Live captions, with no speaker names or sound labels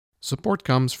Support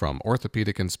comes from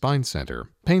Orthopedic and Spine Center.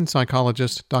 Pain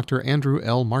psychologist Dr. Andrew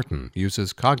L. Martin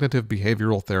uses cognitive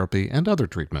behavioral therapy and other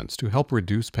treatments to help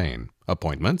reduce pain.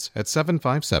 Appointments at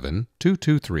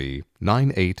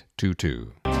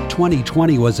 757-223-9822.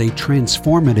 2020 was a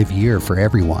transformative year for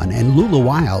everyone, and Lula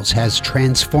Wiles has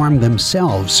transformed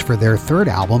themselves for their third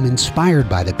album inspired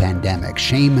by the pandemic,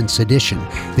 Shame and Sedition.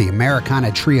 The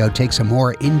Americana trio takes a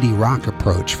more indie rock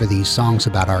approach for these songs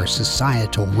about our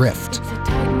societal rift.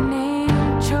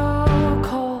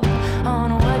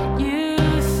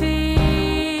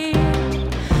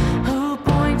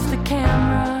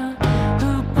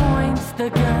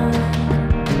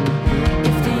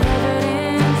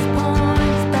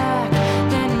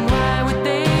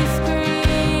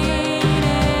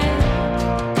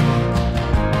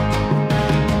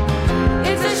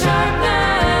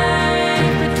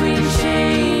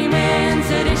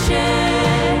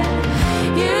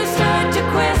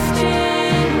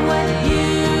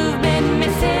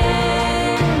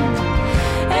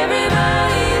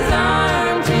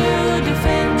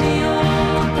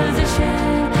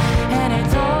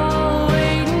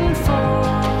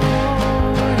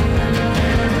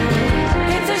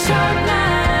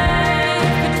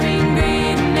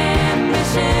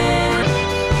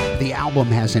 The album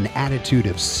has an attitude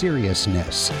of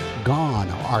seriousness. Gone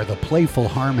are the playful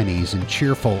harmonies and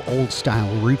cheerful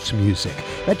old-style roots music.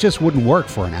 That just wouldn't work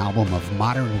for an album of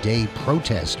modern-day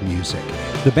protest music.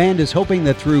 The band is hoping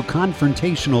that through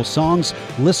confrontational songs,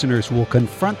 listeners will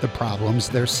confront the problems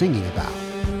they're singing about.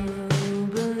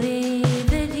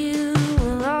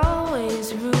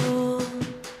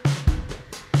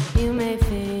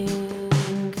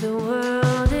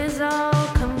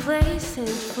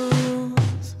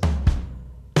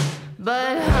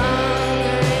 But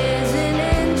hunger is an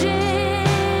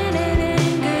engine and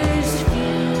anger's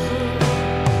fuel,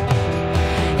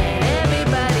 and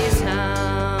everybody's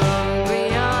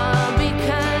hungry all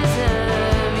because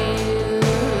of you.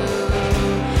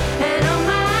 And oh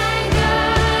my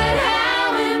God,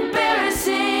 how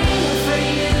embarrassing for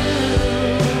you.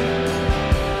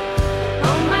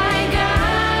 Oh my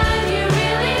God, you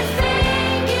really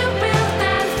think you built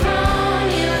that throne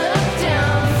you look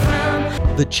down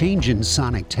from? The change in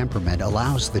sonic temperament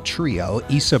allows the trio,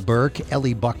 Issa Burke,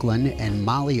 Ellie Buckland, and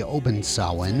Molly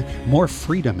Obensauen, more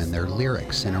freedom in their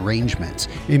lyrics and arrangements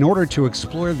in order to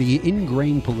explore the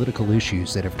ingrained political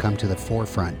issues that have come to the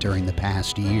forefront during the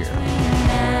past year.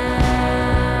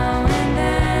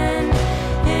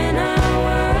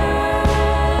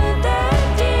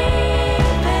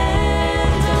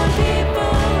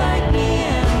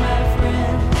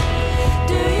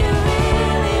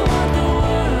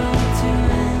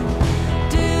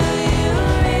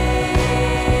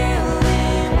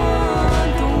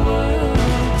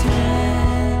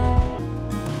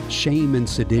 Shame and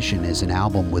Sedition is an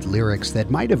album with lyrics that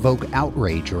might evoke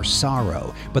outrage or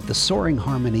sorrow, but the soaring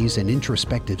harmonies and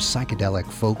introspective psychedelic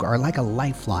folk are like a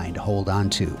lifeline to hold on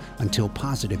to until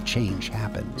positive change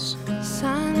happens.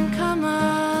 Sun come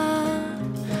up,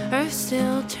 earth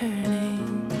still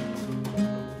turning.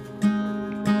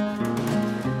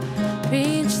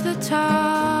 Reach the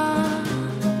top,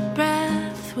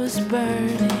 breath was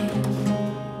burning.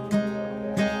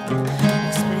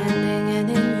 Expanding and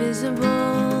invisible.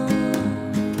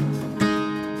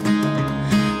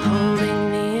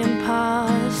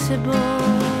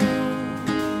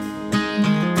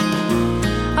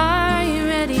 Are you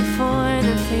ready for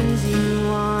the things you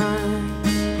want?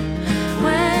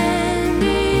 When do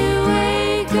you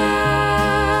wake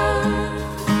up?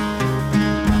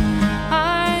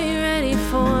 Are you ready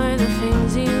for the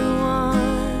things you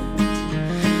want?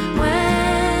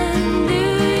 When do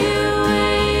you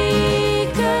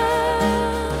wake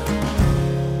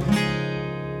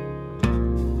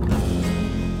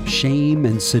up? Shame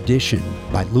and Sedition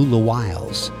by Lula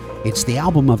Wiles. It's the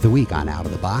album of the week on Out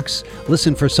of the Box.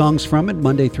 Listen for songs from it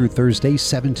Monday through Thursday,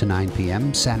 7 to 9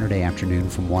 p.m., Saturday afternoon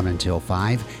from 1 until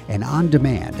 5, and on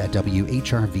demand at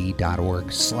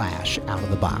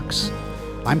whrv.org/outofthebox.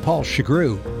 I'm Paul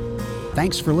Chagru.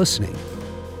 Thanks for listening.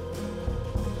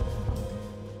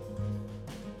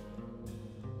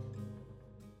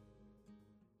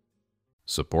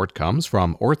 Support comes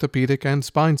from Orthopedic and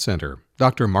Spine Center.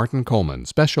 Dr. Martin Coleman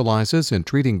specializes in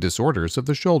treating disorders of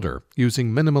the shoulder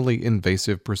using minimally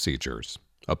invasive procedures.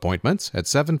 Appointments at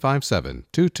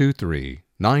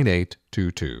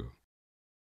 757-223-9822.